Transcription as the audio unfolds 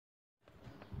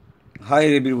Hi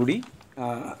everybody.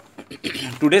 Uh,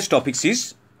 Today's topic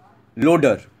is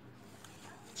loader.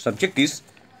 Subject is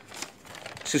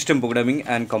system programming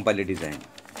and compiler design.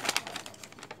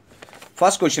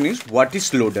 First question is what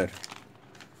is loader?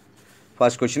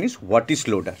 First question is what is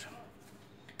loader?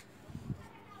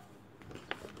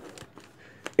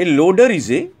 A loader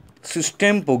is a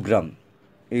system program.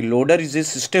 A loader is a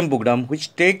system program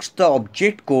which takes the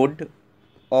object code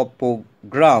of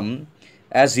program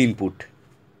as input.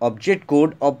 Object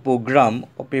code of a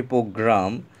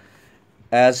program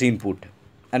as input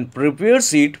and prepares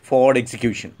it for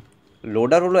execution.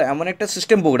 Loader হলো এমন একটা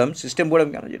system program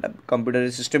কেন যেটা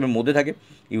কম্পিউটারের সিস্টেমের মধ্যে থাকে,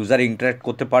 user interact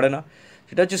করতে পারে না,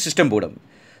 সেটা হচ্ছে সিস্টেম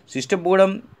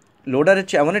প্রোগ্রাম লোডার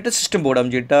হচ্ছে এমন একটা সিস্টেম প্রোগ্রাম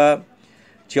যেটা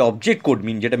যে অবজেক্ট কোড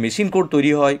যেটা মেশিন কোড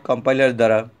তৈরি হয় কম্পাইলার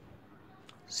দ্বারা,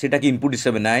 সেটাকে ইনপুট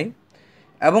হিসেবে নেয়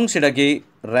এবং সেটাকে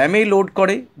র্যামে লোড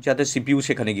করে যাতে সিপিইউ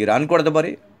সেখানে গিয়ে রান করাতে পারে,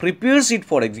 prepares it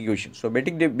for execution. So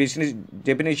basic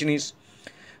definition is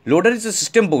loader is a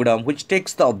system program which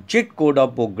takes the object code of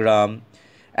program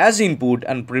as input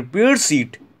and prepares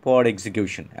it for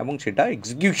execution এবং সেটা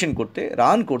এক্সিকিউশন করতে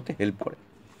run করতে help করে.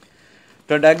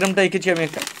 তো ডায়াগ্রামটা এঁকেছি আমি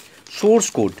একটা সোর্স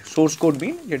কোড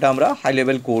যেটা আমরা হাই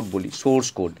লেভেল কোড বলি, source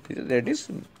code that is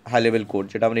high level code,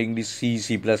 যেটা আমরা ইংলিশ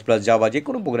সি++, জাভা যে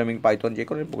কোনো প্রোগ্রামিং, পাইথন যে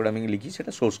কোনো প্রোগ্রামিং লিখি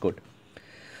সেটা সোর্স কোড.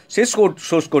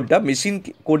 সোর্স কোডটা মেশিন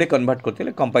কোডে কনভার্ট করতে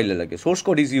হলে কম্পাইলার লাগে. Source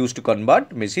code is use to convert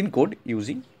machine code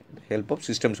using the help of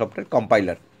system software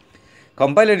compiler.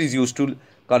 Compiler is used to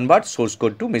convert source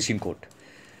code to machine code.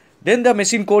 Then the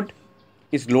machine code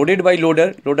is loaded by loader.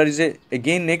 Loader is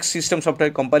again next system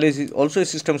software. Compiler is also a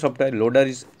system software. Loader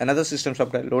is another system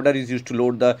software. Loader is used to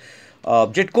load the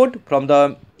object code from the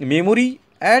memory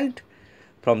and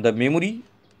from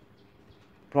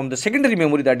the secondary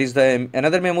memory, that is the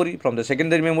another memory, from the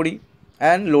secondary memory,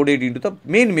 and load it into the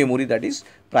main memory, that is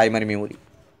primary memory.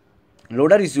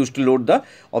 Loader is used to load the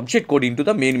object code into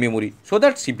the main memory so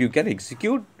that CPU can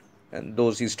execute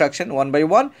those instructions one by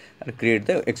one and create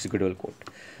the executable code.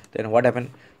 Then what happened?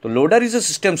 So loader is a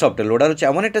system software. Loader হচ্ছে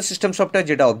এমন একটা system software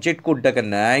যেটা object কোডটাকে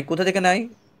নেয়, কোথা থেকে নেয়?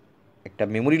 একটা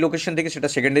memory location থেকে, সেটা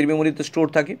সেকেন্ডারি মেমোরিতে স্টোর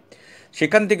থাকে,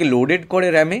 সেখান থেকে লোডেড করে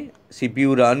র্যামে,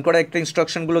 সিপিইউ রান করা একটা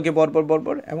ইনস্ট্রাকশনগুলোকে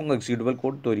পরপর এবং এক্সিকিউটেবল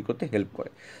কোড তৈরি করতে হেল্প করে.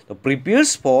 তো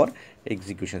prepares for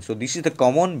execution. So this is the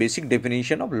common basic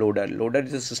definition of loader. Loader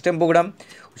is a system program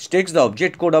which takes the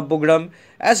object code of program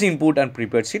as input and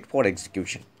prepares it for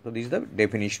execution. So this is the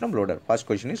definition of loader. First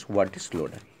question is what is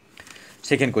loader?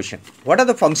 Second question, what are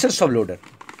the functions of loader?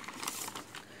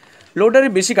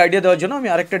 লোডারের basic idea দেওয়ার জন্য আমি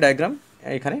আরেকটা diagram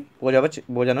এখানে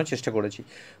বোঝানোর চেষ্টা করেছি.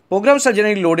 Programs are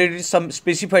generally loaded is some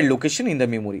specified location in the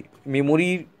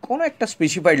মেমোরির কোনো একটা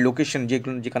স্পেসিফাইড লোকেশন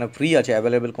যেখানে ফ্রি আছে,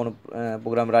 অ্যাভেলেবেল কোনো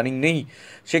প্রোগ্রাম রানিং নেই,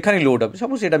 সেখানে লোড হবে.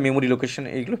 সাপোজ এটা মেমোরি লোকেশন,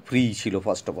 এইগুলো ফ্রি ছিল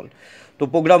ফার্স্ট অফ অল. তো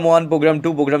programme 1, programme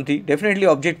 2, programme 3, definitely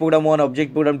object programme 1,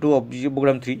 object programme 2, object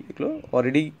programme 3, এগুলো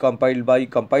অলরেডি কম্পাইলড বাই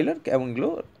কম্পাইলার এবং এগুলো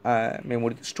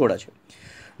মেমোরিতে স্টোর আছে.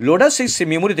 লোডার সেই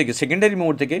মেমোরি থেকে, সেকেন্ডারি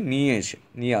মেমোরি থেকে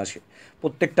নিয়ে আসে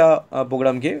প্রত্যেকটা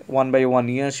প্রোগ্রামকে ওয়ান বাই ওয়ান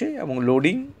নিয়ে আসে এবং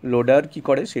লোডার কী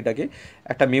করে, সেটাকে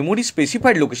একটা মেমোরি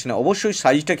স্পেসিফাইড লোকেশনে, অবশ্যই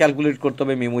সাইজটা ক্যালকুলেট করতে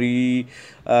হবে, মেমোরি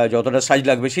যতটা সাইজ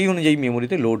লাগবে সেই অনুযায়ী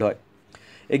মেমোরিতে লোড হয়.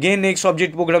 এগেন নেক্সট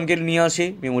অবজেক্ট প্রোগ্রামকে নিয়ে আসে,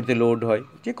 মেমোরিতে লোড হয়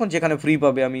যেখানে ফ্রি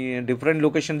পাবে. আমি ডিফারেন্ট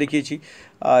লোকেশন দেখিয়েছি,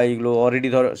 এগুলো অলরেডি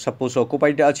ধর সাপোজ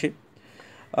অকুপাইড আছে,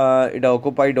 এটা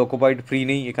অকুপাইড ফ্রি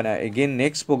নেই এখানে. Again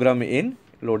next programme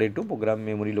loaded to program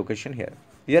memory location here.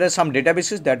 There are some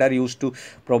databases that are used to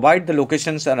provide the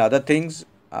locations and other things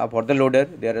for the loader.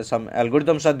 There are some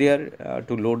algorithms are there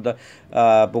to load the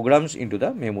programs into the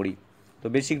memory. So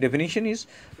basic definition is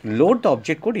load the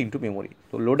object code into memory.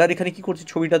 তো loader এখানে কী করছে,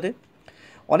 ছবিটাতে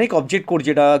অনেক object code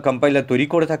যেটা compiler তৈরি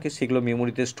করে থাকে সেগুলো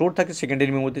মেমোরিতে স্টোর থাকে,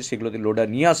 সেকেন্ডারি মেমোরিতে, সেগুলোতে লোডার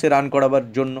নিয়ে আসে রান করাবার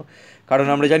জন্য. কারণ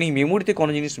আমরা জানি মেন মেমোরিতে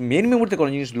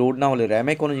কোনো জিনিস লোড না হলে,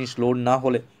 র্যামে কোনো জিনিস লোড না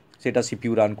হলে সেটা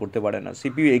সিপিইউ রান করতে পারে না.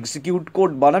 সিপিইউ এক্সিকিউট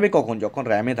কোড বানাবে কখন, যখন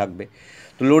র্যামে থাকবে.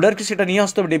 তো লোডারকে সেটা নিয়ে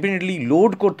আসতে হবে, ডেফিনেটলি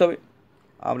লোড করতে হবে.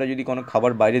 আমরা যদি কোনো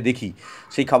খাবার বাইরে দেখি,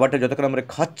 সেই খাবারটা যতক্ষণ আমরা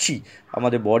খাচ্ছি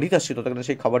আমাদের বডিতে আসছে, ততক্ষণ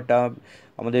সেই খাবারটা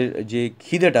আমাদের যে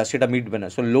খিদেটা সেটা মিটবে না.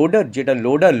 সো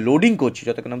লোডার লোডিং করছে,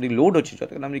 যতক্ষণ আমাদের লোড হচ্ছে,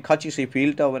 যতক্ষণ আমরা খাচ্ছি সেই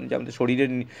ফিলটা হবে না, যে আমাদের শরীরের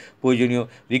প্রয়োজনীয়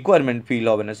রিকোয়ারমেন্ট ফিল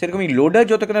হবে না. সেরকমই লোডার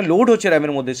যতক্ষণ লোড হচ্ছে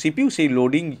র্যামের মধ্যে, সিপিইউ সেই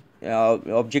লোডিং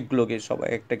অবজেক্টগুলোকে সবাই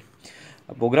একটা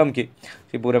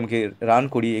সেই প্রোগ্রামকে রান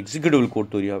করিয়ে এক্সিকিউটেবল কোড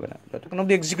তৈরি হবে না. যতক্ষণ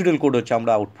অবধি এক্সিকিউটেবল কোড হচ্ছে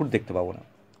আমরা আউটপুট দেখতে পাবো না.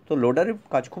 তো লোডারের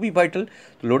কাজ খুবই ভাইটাল.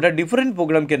 তো লোডার ডিফারেন্ট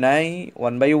প্রোগ্রামকে নেয়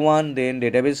one by one, then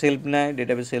database help নেয়,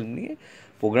 ডেটাবেস হেল্প নিয়ে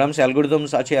প্রোগ্রামস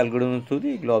অ্যালগোরিদমস আছে, অ্যালগোরিদম থ্রু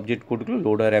দিয়ে এগুলো অবজেক্ট কোডগুলো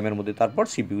লোড হয় র্যামের মধ্যে, তারপর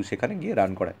সিপিইউ সেখানে গিয়ে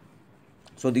রান করায়.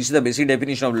 So this is the basic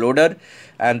definition of loader,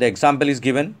 and the example is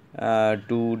given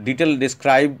to detail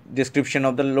description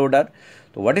of the loader.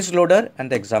 So what is loader and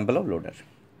the example of loader.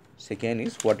 Second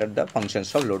is what are the functions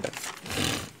of loader.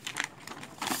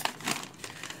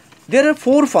 There are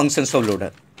 4 functions of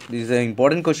loader. This is an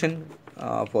important question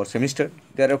for semester.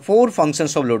 There are 4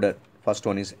 functions of loader. First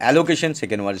one is allocation,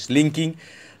 second one is linking,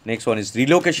 next one is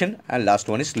relocation, and last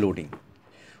one is loading.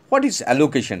 What is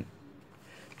allocation?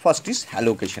 First is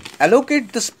allocation. Allocate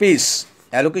the space.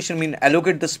 Allocation means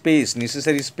allocate the space,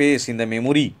 necessary space in the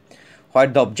memory where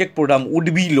the object program would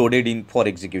be loaded in for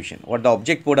execution. What the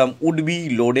object program would be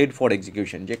loaded for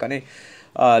execution. যেখানে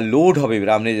load হবে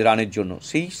রানের জন্য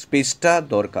সেই স্পেসটা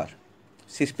দরকার।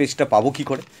 সেই স্পেসটা পাবো কী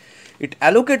করে? It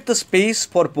allocate the space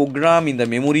for program in the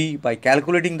memory by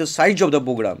calculating the size of the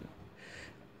program.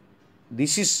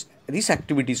 This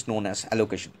activity is known as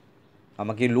allocation.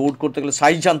 আমাকে লোড করতে গেলে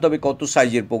সাইজ জানতে হবে, কত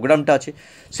সাইজের প্রোগ্রামটা আছে,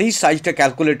 সেই সাইজটা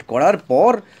ক্যালকুলেট করার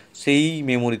পর সেই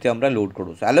মেমোরিতে আমরা লোড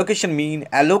করবো। So allocation mean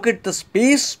allocate the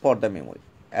space for the memory,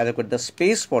 allocate the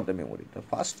space for the memory. The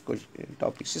first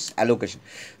topic is allocation.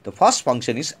 The first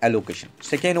function is allocation.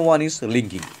 Second one is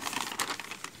linking.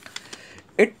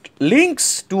 It links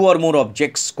 2 or more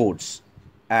objects codes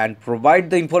and provide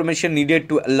the information needed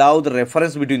to allow the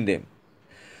reference between them.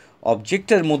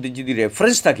 অবজেক্টের মধ্যে যদি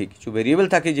reference থাকে, কিছু variable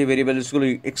থাকে যে ভেরিয়েবলসগুলো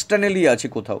externally আছে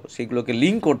কোথাও, সেগুলোকে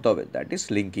লিঙ্ক করতে হবে, that is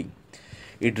linking.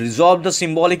 It resolve the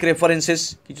symbolic references,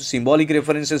 কিছু সিম্বলিক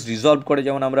রেফারেন্সেস রিজলভ করে,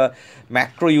 যেমন আমরা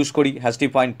ম্যাক্রো ইউজ করি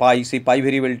 #পাই, সেই পাই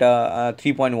ভেরিয়েবলটা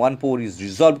 3.14 ইজ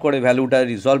রিজলভ করে, ভ্যালুটা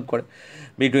রিজলভ করে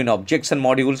between objects and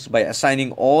modules by assigning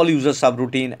all user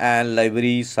subroutine and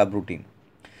library subroutine.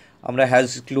 আমরা হ্যাজ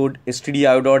ইনক্লুড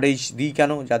stdio.h দিই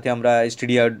কেন? যাতে আমরা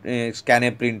stdio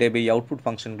স্ক্যানএফ প্রিন্টএফ এই আউটপুট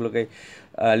ফাংশনগুলোকে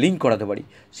লিঙ্ক করাতে পারি।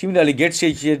 সিমিলারলি getch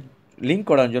এর লিঙ্ক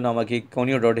করার জন্য আমাকে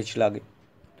conio.h লাগে।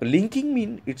 তো linking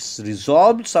mean it's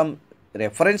resolve some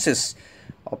references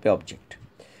of A object.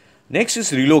 Next is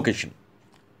relocation.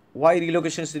 Y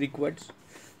relocation is required?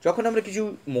 যখন আমরা কিছু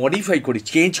মডিফাই করি,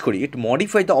 চেঞ্জ করি, ইট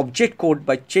modify the object code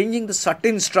by changing the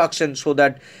certain instruction so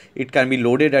that it can be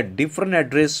loaded at different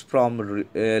address from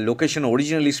location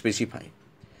originally specified.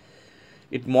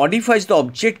 It modifies the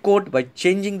object code by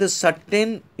changing the certain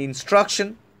instruction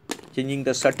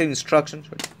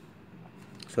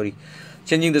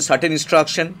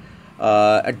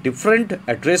at different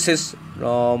addresses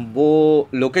from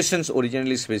locations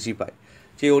originally specified.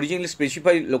 যে originally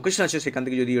specify location আছে সেখান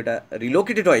থেকে যদি এটা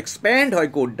রিলোকেটেড হয়, expand হয়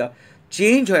কোডটা,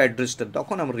 change হয় অ্যাড্রেসটা,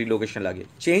 তখন আমার রিলোকেশন লাগে।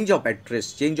 Change of address,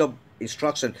 change of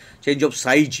instruction, change of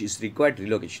size is required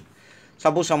relocation.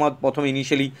 Suppose আমার প্রথমে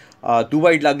ইনিশিয়ালি 2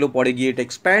 বাইট লাগলো, পরে গিয়ে এটা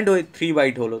এক্সপ্যান্ড হয়ে 3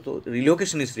 বাইট হলো, তো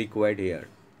relocation is required here,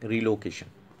 relocation.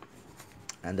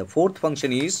 And the fourth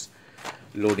function is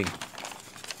loading.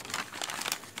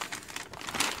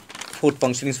 Fourth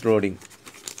function is loading.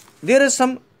 There is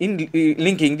some in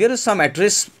linking, there is some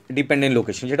address dependent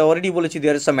location. যেটা অলরেডি বলেছি,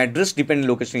 there is some address dependent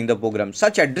location in the program.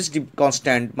 Such address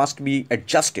constant must be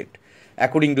adjusted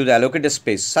according to the allocated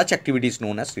space. Such activity is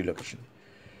known as relocation.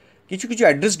 কিছু কিছু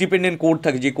address dependent code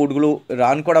থাকে, যে কোডগুলো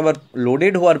run করা আবার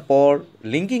loaded হওয়ার পর,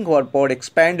 linking হওয়ার পর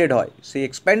এক্সপ্যান্ডেড হয়, সেই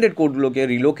এক্সপ্যান্ডেড কোডগুলোকে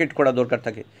রিলোকেট করা দরকার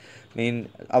থাকে, মিন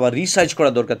আবার রিসাইজ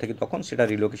করা দরকার থাকে, তখন সেটা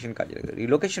রিলোকেশন কাজে লাগে।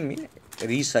 রিলোকেশন মিন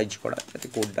রিসাইজ করা, যাতে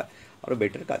কোডটা আরও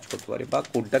বেটার কাজ করতে পারে বা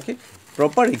কোডটাকে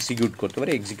প্রপার এক্সিকিউট করতে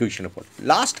পারে এক্সিকিউশনের পর।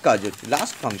 লাস্ট কাজ হচ্ছে,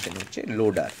 লাস্ট ফাংশন হচ্ছে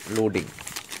loading.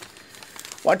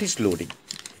 What is loading?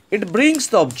 It brings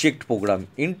the object program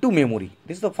into memory.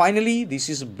 This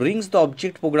brings the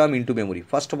object program into memory.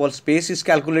 First of all, space is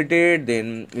calculated, then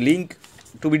link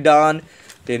to be done,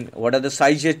 then what are the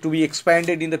sizes to be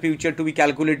expanded in the future to be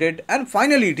calculated, and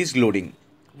finally it is loading.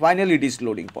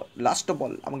 Last of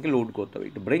all, আমাকে load করতে হবে।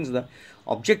 It brings the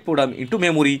object program into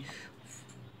memory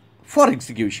for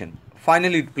execution.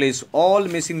 Finally, it places all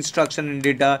missing instruction and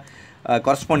data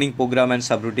corresponding program and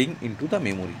subroutine into the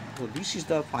memory. So this is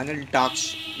the final task,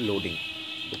 loading.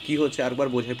 So কি হচ্ছে আরেকবার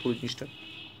বোঝাই পুরো জিনিসটা।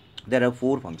 There are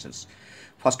 4 functions.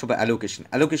 First of all,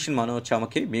 allocation মানে হচ্ছে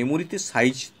আমাকে মেমোরিতে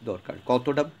size দরকার,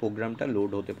 কতটা প্রোগ্রামটা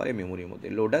লোড হতে পারে মেমোরির মধ্যে,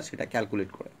 লোডার সেটা ক্যালকুলেট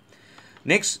করে।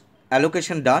 নেক্সট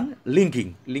অ্যালোকেশন ডান।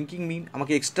 লিঙ্কিং মিন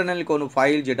আমাকে এক্সটার্নালি কোনো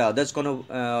ফাইল যেটা আদার্স কোনো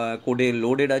কোডে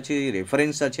লোডেড আছে,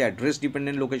 রেফারেন্স আছে, অ্যাড্রেস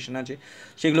ডিপেন্ডেন্ট লোকেশন আছে,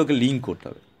 সেগুলোকে লিঙ্ক করতে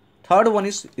হবে। Third one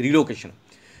is relocation.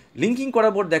 Linking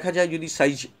করার পর দেখা যায় যদি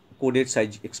কোডের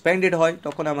সাইজ এক্সপ্যান্ডেড হয়,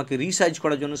 তখন আমাকে রিসাইজ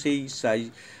করার জন্য সেই সাইজ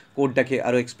কোডটাকে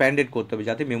আরও এক্সপ্যান্ডেড করতে হবে,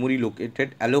 যাতে মেমোরি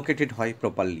অ্যালোকেটেড হয়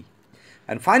properly.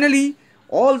 And finally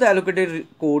all the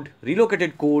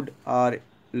relocated code are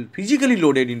physically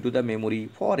loaded into the memory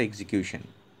for execution.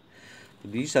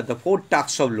 These are the 4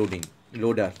 tasks of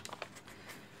loader.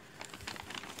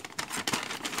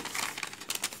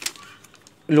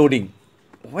 loading.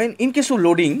 When in case of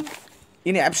loading,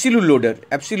 in absolute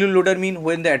loader mean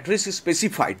when the address is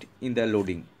specified in the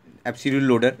loading. absolute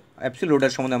loader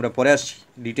সম্বন্ধে আমরা পরে আসছি,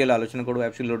 detail আলোচনা করবো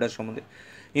absolute loader সম্বন্ধে।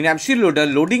 In absolute loader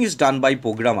loading is done by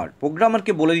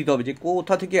প্রোগ্রামারকে বলে দিতে হবে যে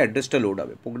কোথা থেকে অ্যাড্রেসটা লোড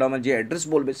হবে, প্রোগ্রামার যে অ্যাড্রেস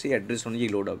বলবে সেই অ্যাড্রেস অনুযায়ী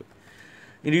লোড হবে।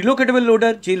 রিলোকেটেবল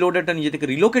লোডার, যে লোডারটা নিজে থেকে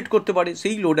রিলোকেট করতে পারে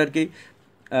সেই লোডারকে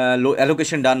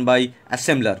অ্যালোকেশন ডান বাই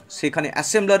অ্যাসেম্বলার। সেখানে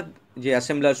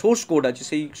অ্যাসেম্বলার সোর্স কোড আছে,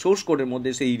 সেই সোর্স কোডের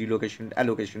মধ্যে সেই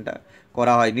অ্যালোকেশনটা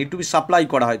করা হয়, নিড টু বি সাপ্লাই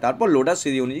করা হয়, তারপর লোডার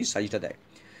সেই অনুযায়ী সাইজটা দেয়।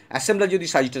 অ্যাসেম্বলার যদি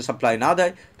সাইজটা সাপ্লাই না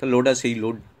দেয় তাহলে লোডার সেই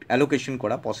লোড অ্যালোকেশন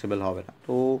করা পসিবল হবে না।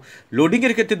 তো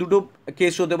লোডিংয়ের ক্ষেত্রে দুটো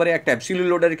কেস হতে পারে, একটা অ্যাবসলিউট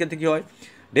লোডারের ক্ষেত্রে কী হয়,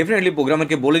 ডেফিনেটলি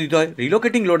প্রোগ্রামারকে বলে দিতে হয়।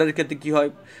 রিলোকেটিং লোডারের ক্ষেত্রে কী হয়,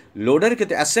 লোডারের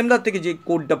ক্ষেত্রে অ্যাসেম্বলার থেকে যে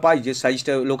কোডটা পায়, যে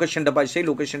সাইজটা লোকেশনটা পায়, সেই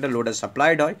লোকেশনটা লোডার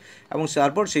সাপ্লাইড হয় এবং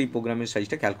তারপর সেই প্রোগ্রামের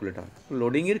সাইজটা ক্যালকুলেট হয়।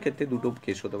 লোডিংয়ের ক্ষেত্রে দুটো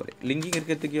কেস হতে পারে। লিঙ্কিংয়ের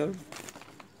ক্ষেত্রে কী হবে,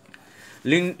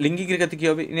 লিঙ্কিংয়ের ক্ষেত্রে কী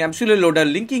হবে, in absolute loader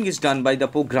linking is done by the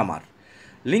programmer.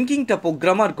 লিঙ্কিংটা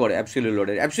programmer করে absolute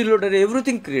লোডারে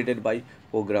everything created by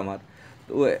programmer.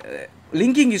 তো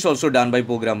linking is also done by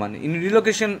programmer. In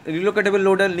relocatable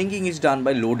loader linking is done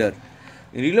by loader.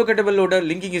 In relocatable loader,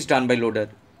 linking is done by loader.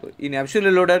 In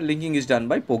absolute loader, linking is done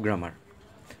by programmer.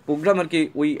 প্রোগ্রামারকে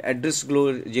ওই অ্যাড্রেসগুলো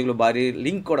যেগুলো বাইরে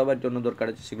link করাবার জন্য দরকার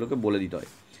আছে সেগুলোকে বলে দিতে হয়।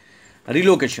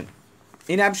 Relocation,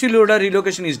 in absolute loader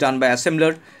relocation is done by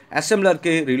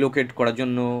অ্যাসেম্বলারকে relocate করার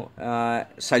জন্য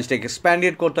সাইজটাকে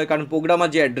এক্সপ্যান্ডেড করতে হয়, কারণ প্রোগ্রামার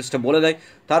যে অ্যাড্রেসটা বলে দেয়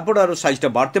তারপর আরও সাইজটা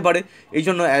বাড়তে পারে, এই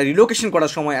জন্য রিলোকেশন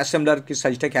করার সময় অ্যাসেম্বলারকে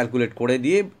সাইজটা ক্যালকুলেট করে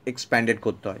দিয়ে এক্সপ্যান্ডেড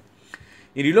করতে হয়।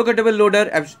 In relocatable loader,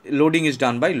 loading is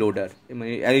done by loader.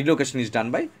 Relocation is done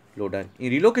by loader. In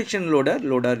relocation loader,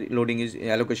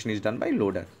 allocation is done by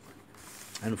loader.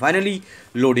 And finally,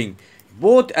 loading.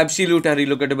 Both absolute and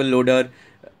relocatable loader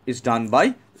is done by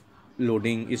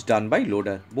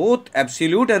loader. Both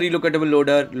absolute and relocatable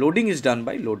loader, loading is done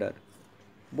by loader.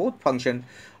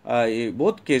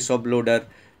 Both case of loader,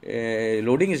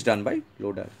 loading is done by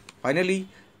loader. Finally,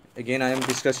 again I am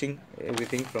discussing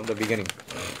everything from the beginning.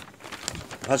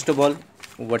 First of all,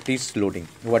 what is loading?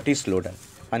 What is loader?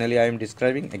 Finally, I am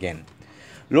describing again.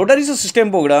 Loader is a system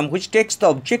program which takes the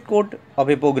object code of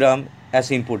a program as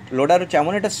input. Loader হচ্ছে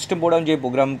এমন একটা system program যে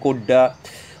programme কোডটা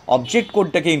object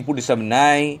কোডটাকে input হিসাবে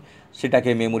নেয়, সেটাকে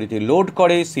মেমোরিতে load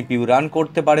করে, CPU run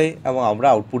করতে পারে এবং আমরা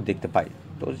আউটপুট দেখতে পাই।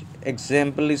 তো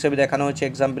এক্সাম্পল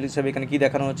হিসেবে এখানে কী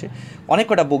দেখানো হচ্ছে, অনেক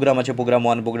কটা প্রোগ্রাম আছে, প্রোগ্রাম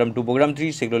 1, প্রোগ্রাম 2, প্রোগ্রাম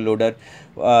 3, সেগুলো লোডার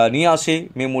নিয়ে আসে,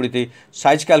 মেমোরিতে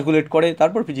সাইজ ক্যালকুলেট করে,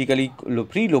 তারপর ফিজিক্যালি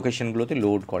ফ্রি লোকেশনগুলোতে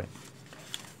লোড করে।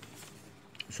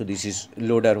 So this is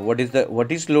loader. What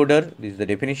is loader? This is the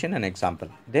definition and example.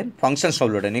 Then functions of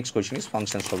loader. Next question is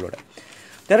functions of loader.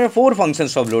 There are 4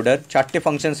 functions of loader. 4টে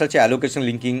functions আছে, allocation,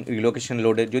 linking, relocation,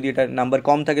 লোডের। যদি এটা number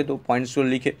কম থাকে তো পয়েন্টসগুলো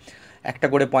লিখে একটা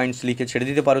করে points লিখে ছেড়ে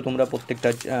দিতে পারো তোমরা। প্রত্যেকটা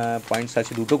পয়েন্টস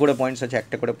আছে, 2টো করে পয়েন্টস আছে,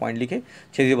 একটা করে পয়েন্ট লিখে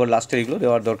ছেড়ে দিতে পারো, লাস্টের এগুলো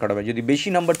দেওয়ার দরকার হবে। যদি বেশি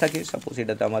নাম্বার থাকে, সাপোজ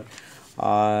এটাতে আমার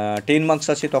 10 মার্কস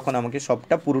আছে, তখন আমাকে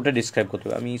সবটা পুরোটা ডিসক্রাইব করতে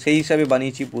হবে। আমি সেই হিসাবে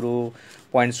বানিয়েছি পুরো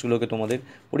পয়েন্টসগুলোকে তোমাদের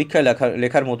পরীক্ষায়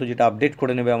লেখার মতো, যেটা আপডেট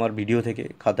করে নেবে আমার ভিডিও থেকে,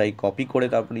 খাতায় কপি করে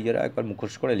তারপর নিজেরা একবার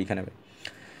মুখস্থ করে লিখে নেবে।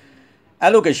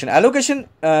 Allocation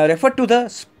refer to the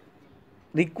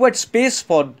required space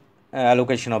for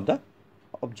allocation of the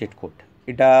object code.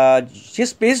 এটা যে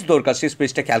স্পেস দরকার সেই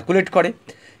স্পেসটা ক্যালকুলেট করে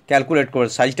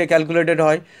সাইজটা ক্যালকুলেটেড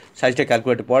হয়, সাইজটা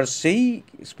ক্যালকুলেটের পর সেই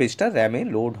স্পেসটা র্যামে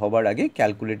লোড হবার আগে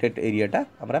ক্যালকুলেটেড এরিয়াটা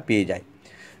আমরা পেয়ে যাই।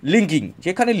 লিঙ্কিং,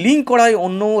 যেখানে লিঙ্ক করা হয়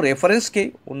অন্য রেফারেন্সকে,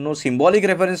 অন্য সিম্বলিক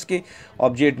রেফারেন্সকে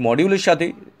অবজেক্ট মডিউলের সাথে,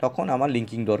 তখন আমার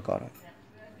লিঙ্কিং দরকার হয়।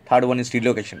 Third one is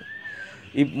relocation.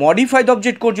 এই মডিফাইড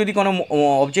অবজেক্ট কোড, যদি কোনো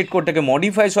অবজেক্ট কোডটাকে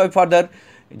মডিফাইস হয় ফার্দার,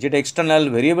 যেটা এক্সটার্নাল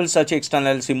ভেরিয়েবলস আছে,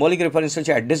 এক্সটার্নাল সিম্বলিক রেফারেন্স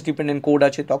আছে, অ্যাড্রেস ডিপেন্ডেন্ট কোড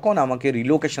আছে, তখন আমাকে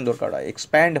রিলোকেশন দরকার হয়।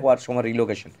 এক্সপ্যান্ড হওয়ার সময়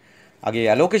রিলোকেশন, আগে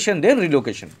allocation then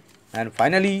relocation. And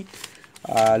finally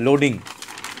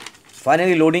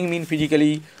loading mean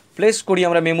physically place করি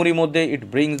আমরা মেমোরির মধ্যে, ইট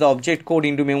brings the object code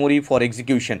into memory for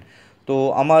execution. তো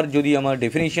আমার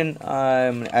ডেফিনিশন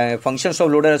ফাংশনস অফ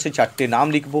লোডার আছে, 4টে নাম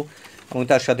লিখবো এবং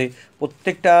তার সাথে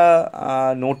প্রত্যেকটা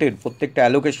নোটের প্রত্যেকটা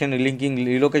allocation, linking,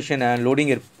 relocation and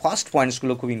লোডিংয়ের first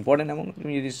পয়েন্টসগুলো খুব ইম্পর্টেন্ট। এবং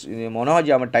তুমি যদি মনে হয়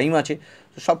যে আমার টাইম আছে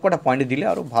তো সব কটা পয়েন্টে দিলে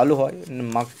আরও ভালো হয়,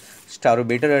 মার্কসটা আরও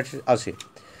বেটার আসে।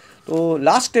 তো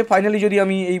লাস্টে ফাইনালি যদি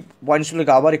আমি এই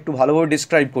পয়েন্টসগুলোকে আবার একটু ভালোভাবে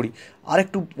ডিসক্রাইব করি, আর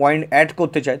একটু পয়েন্ট অ্যাড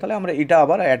করতে চাই, তাহলে আমরা এটা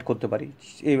আবার অ্যাড করতে পারি,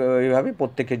 এইভাবে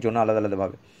প্রত্যেকের জন্য আলাদা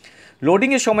আলাদাভাবে।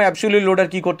 লোডিংয়ের সময় অ্যাবসলিউট লোডার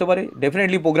কী করতে পারে,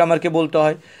 ডেফিনেটলি প্রোগ্রামারকে বলতে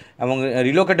হয়, এবং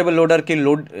রিলোকেটেবল লোডারকে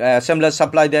অ্যাসেম্বলার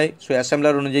সাপ্লাই দেয়, সো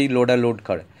অ্যাসেম্বলার অনুযায়ী লোডার লোড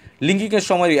করে। লিঙ্কিংয়ের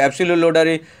সময় অ্যাবসলিউট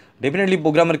লোডারে ডেফিনেটলি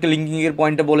প্রোগ্রামারকে লিঙ্কিংয়ের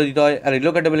পয়েন্টটা বলে দিতে হয়, আর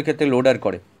রিলোকেটেবলের ক্ষেত্রে লোডার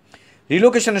করে।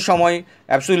 রিলোকেশনের সময়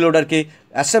অ্যাবসলিউট লোডারকে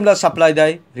অ্যাসেম্বলার সাপ্লাই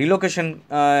দেয়, relocation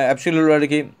absolute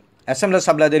লোডারকে assembler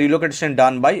supply the relocation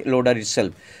done by loader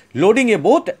itself. Loading a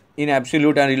both in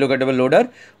absolute and relocatable loader,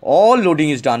 all loading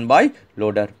is done by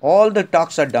loader, all the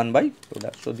tasks are done by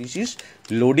loader. So this is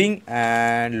loading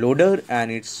and loader and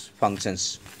its functions.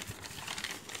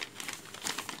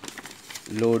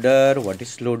 Loader, what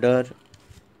is loader?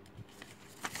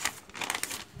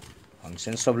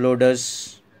 Functions of loaders,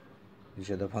 these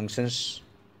are the functions.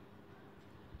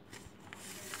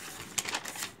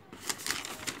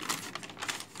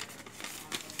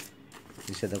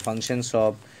 These are the functions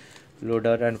of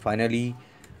loader, and finally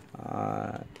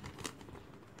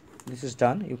this is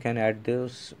done. You can add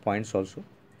those points also.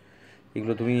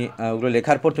 এগুলো তুমি ওগুলো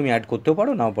লেখার পর তুমি add করতেও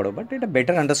পারো নাও পারো, but এটা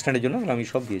বেটার আন্ডারস্ট্যান্ডের জন্য আমি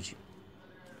সব দিয়েছি।